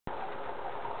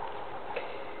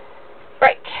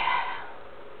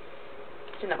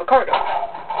another corridor.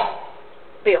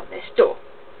 Beyond this door.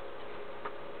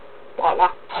 Voila.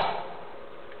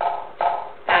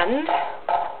 And,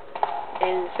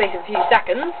 in the space of a few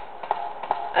seconds,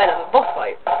 another boss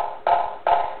fight.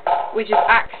 Which is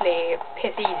actually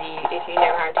piss easy if you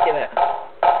know how to do it.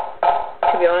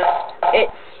 To be honest,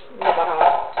 it's not that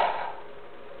hard.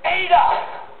 Ada!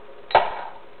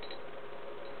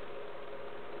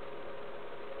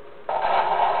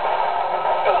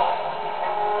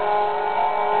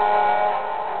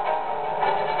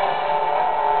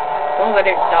 As long as I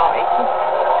don't die.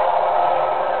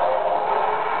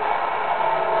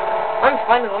 I'm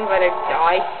fine as long as I don't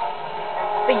die.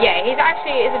 But yeah, he's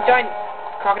actually a giant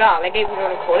crocodile, like what you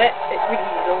want to call it. It's really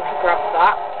easy as long as you grab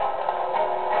that.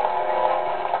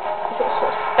 He sort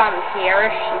of stands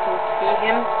here-ish, you can see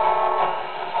him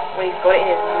when he's got it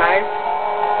in his mouth.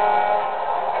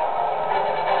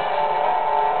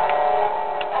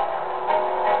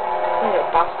 You little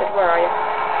bastard, where are you?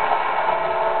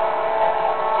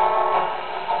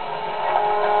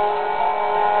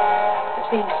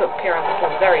 He just sort of appear around the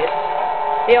corner. There he is.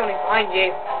 The one who's behind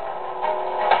you.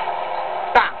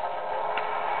 Bam!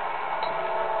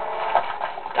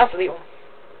 That's the little one.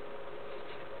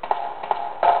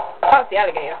 That's the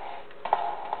alligator.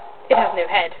 It has no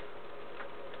head.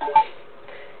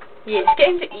 Yeah, just get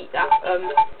him to eat that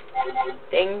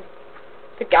thing,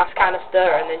 the gas canister,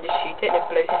 and then just shoot it and it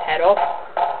blows his head off.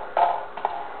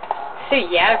 So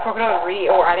yeah, the crocodile really,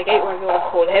 or alligator, whatever you want to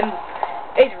call him,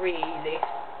 is really easy.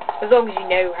 As long as you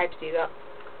know how to do that.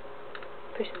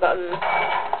 Push the button,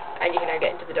 and you can now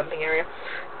get into the dumping area.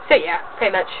 So yeah,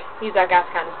 pretty much, use that gas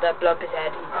canister, blow up his head,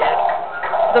 he's dead.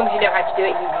 As long as you know how to do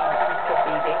it, he's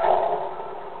pretty easy.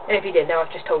 And if you didn't know,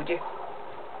 I've just told you. Oh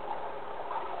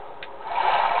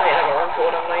yeah, I got run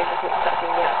forward online, it's not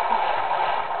touching yet.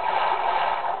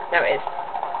 Now it is.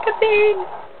 Cutscene!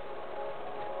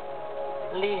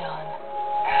 Leon.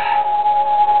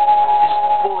 This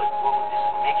bullet wound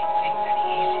isn't making things any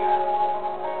easier.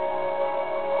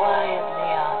 Quiet,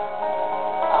 Leon.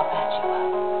 I'll patch you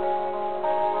up.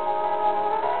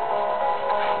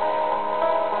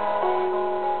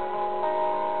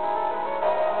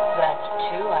 That's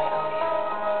two I owe you.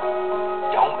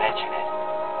 Don't mention it.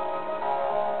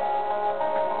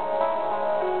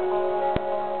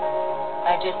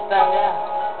 I just found out.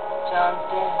 John's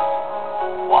dead.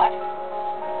 What?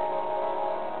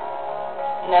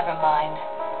 Never mind.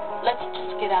 Let's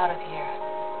just get out of here.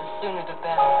 The sooner the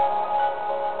better.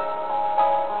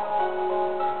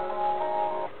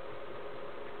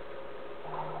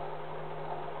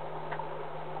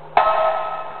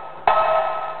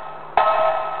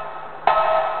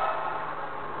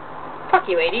 Fuck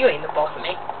you, Ada, you ain't the boss of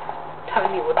me.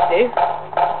 Telling me what to do.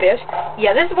 Bitch.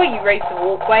 Yeah, this is where you raise the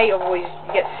walkway, otherwise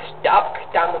you get stuck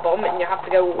down the bottom and you have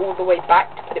to go all the way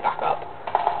back to put it back up.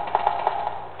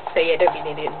 So yeah, don't be an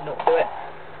idiot and not do it.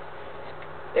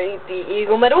 Don't need the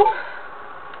eagle medal.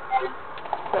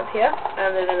 Up here.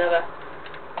 And there's another.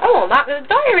 Oh, on that, there's a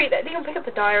diary there. You can pick up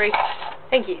the diary.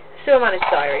 Thank you. Sewer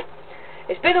Manager's diary.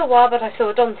 It's been a while, but I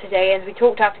saw Don today, and we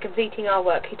talked after completing our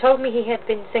work. He told me he had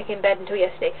been sick in bed until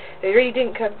yesterday. It really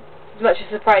didn't come as much a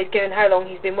surprise given how long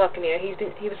he's been working here. He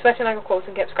was sweating like a corpse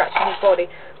and kept scratching his body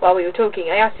while we were talking.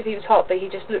 I asked if he was hot, but he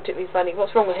just looked at me funny.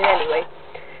 What's wrong with him anyway?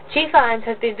 Chief Irons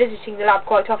has been visiting the lab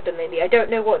quite often lately. I don't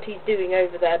know what he's doing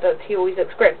over there, but he always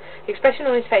looks grim. The expression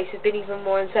on his face has been even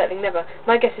more unsettling than ever.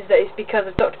 My guess is that it's because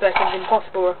of Dr. Birkins'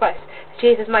 impossible request. The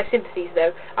Chief has my sympathies,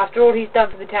 though. After all he's done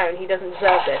for the town, he doesn't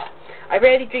deserve this. I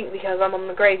rarely drink because I'm on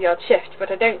the graveyard shift, but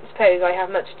I don't suppose I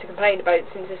have much to complain about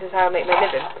since this is how I make my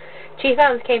living. Chief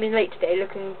Irons came in late today,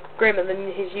 looking grimmer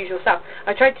than his usual self.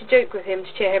 I tried to joke with him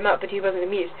to cheer him up, but he wasn't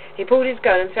amused. He pulled his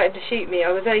gun and threatened to shoot me.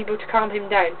 I was able to calm him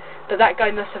down, but that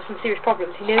guy must have some serious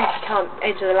problems. He knows he can't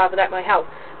enter the lab without my help,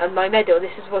 and my medal.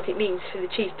 This is what it means for the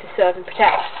Chief to serve and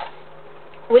protect.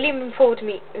 William informed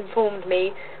me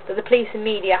that the police and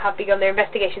media have begun their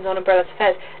investigations on Umbrella's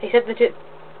affairs. He said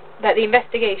that the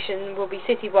investigation will be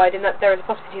citywide and that there is a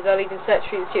possibility they'll even search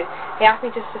through the sewer. He asked me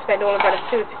to suspend all Umbrella's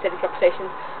sewer facility operations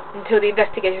until the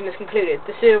investigation is concluded.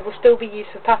 The sewer will still be used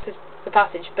for passage,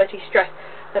 but he stressed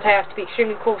that I have to be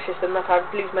extremely cautious and that I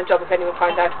would lose my job if anyone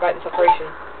finds out about this operation.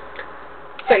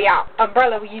 So yeah,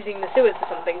 Umbrella were using the sewers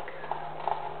for something.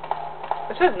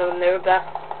 I suppose none of them knew up there.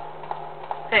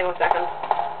 Hang on a second.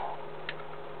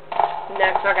 No,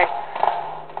 okay.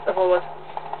 That's all it was.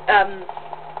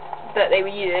 That they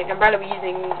were using, Umbrella were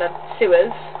using the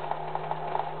sewers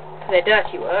for their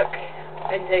dirty work,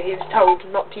 and so he was told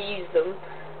not to use them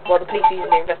while the police were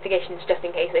using their investigations just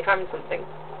in case they found something.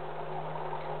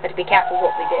 Had to be careful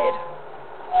what they did.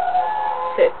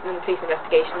 So in the police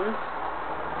investigations,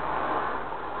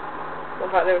 What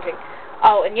about the other thing?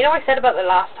 Oh, and you know I said about the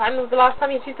last time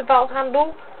you used the valve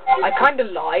handle? I kind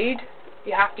of lied.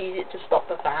 You have to use it to stop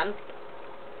the fan.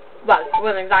 Well, it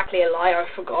wasn't exactly a lie, I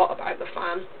forgot about the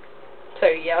fan. So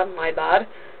yeah, my bad.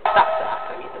 That's the last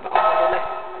time I used the valve handle.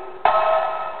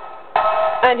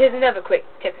 And here's another quick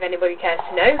tip if anybody cares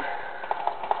to know.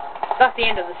 That's the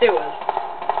end of the sewers.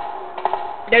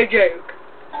 No joke.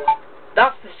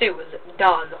 That's the sewers.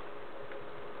 Done.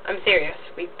 I'm serious.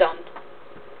 We've done.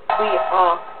 We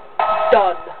are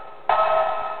done.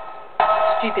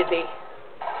 Stupidly.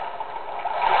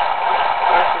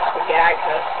 Let's just get out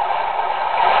first.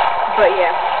 But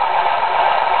yeah.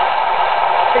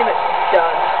 Pretty much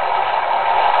done.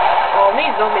 Oh,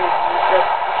 these zombies are useless.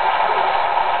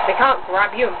 They can't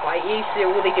grab you and bite you, so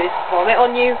all they do is vomit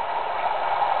on you.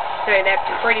 So they're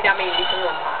pretty damn easy to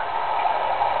run past.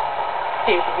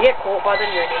 Dude, if you get caught by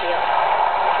them, you're an idiot.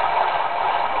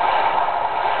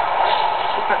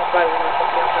 You can't slow them or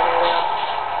something else, I know they are.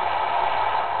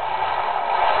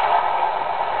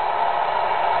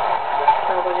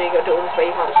 You got to do it this way,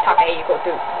 you can't just tap A, you've got to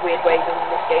do it weird ways in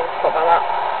this game, forgot about that.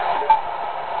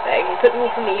 There, you put them all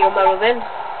from the eel models in.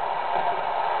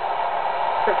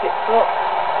 For a flip flop.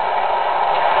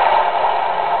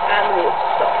 And the water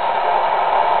stops.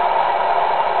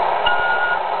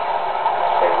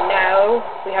 So now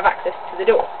we have access to the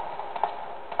door.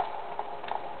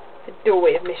 The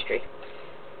doorway of mystery.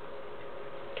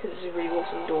 Because this is a really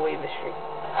awesome doorway of mystery.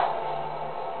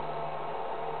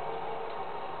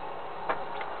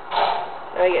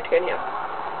 Now you get to go in here.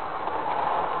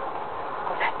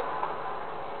 What's that?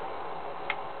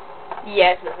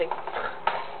 Yeah, it's nothing.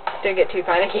 Don't get too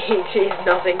panicky, it's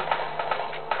nothing.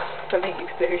 It's a big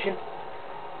explosion.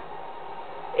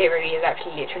 It really is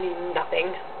actually literally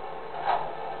nothing.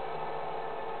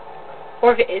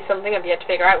 Or if it is something, I've yet to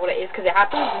figure out what it is, because it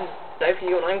happens in both of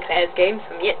you and I'm Claire's games,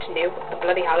 so I'm yet to know what the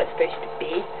bloody hell it's supposed to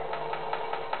be.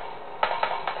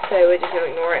 So we're just going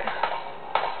to ignore it.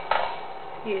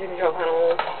 Use the control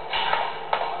panel.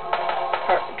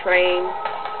 Park the train.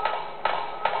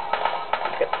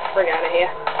 Let's get the frig out of here.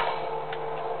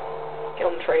 Get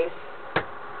on the train.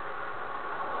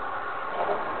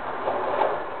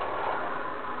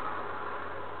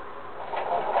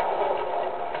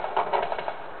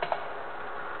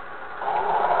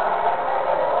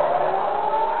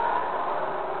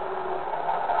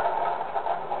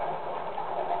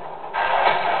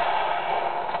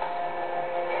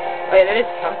 Oh yeah, there is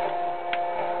some.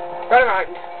 Run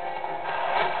around.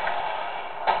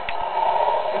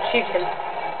 And shoot him.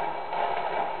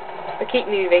 But keep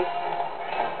moving.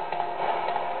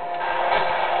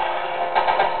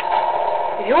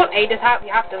 If you want Ada's help,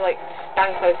 you have to like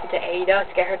stand closer to Ada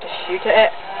to get her to shoot at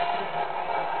it.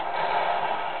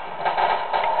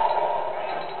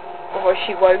 Otherwise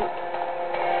she won't.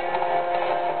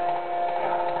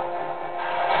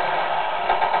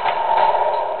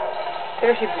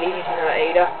 If she believes he can hurt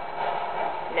Ada.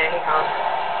 No, he can't.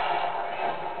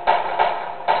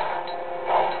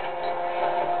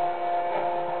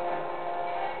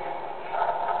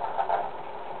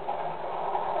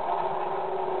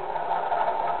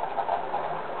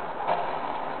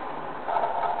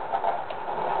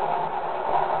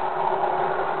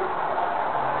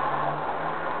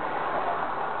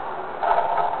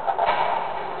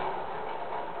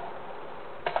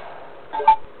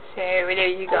 So, there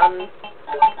you go.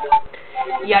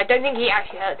 Yeah, I don't think he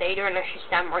actually hurt Ada unless you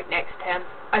stand right next to him.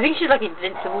 I think she's like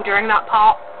invincible during that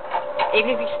part.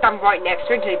 Even if you stand right next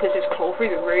to her until he puts his claw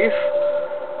through the roof,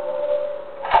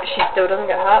 she still doesn't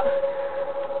get hurt.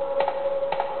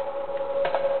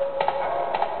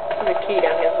 There's a key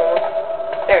down here somewhere.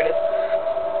 There it is.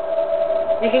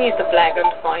 You can use the flare gun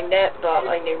to find it, but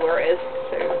I knew where it is,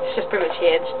 so it's just pretty much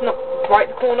here. It's not right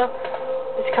the corner.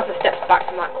 It's a couple of steps back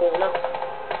from that corner.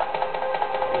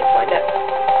 You can find it.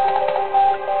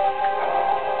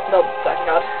 No, thank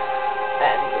God.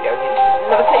 And we're going into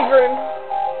another save room.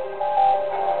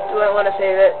 Do I want to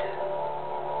save it?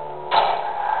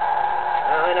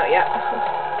 Not yet.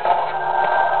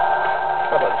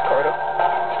 Go by this corridor.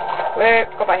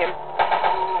 Wait, go by him.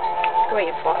 Go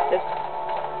away, you bastard.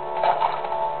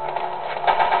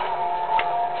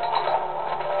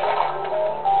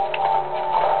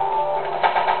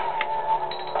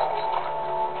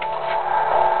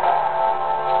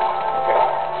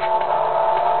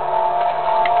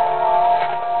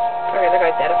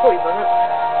 Dead. I thought he wasn't.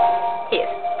 He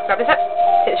is. Grab his head.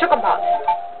 Hit the shotgun parts.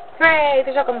 Hooray,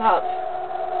 the shotgun parts.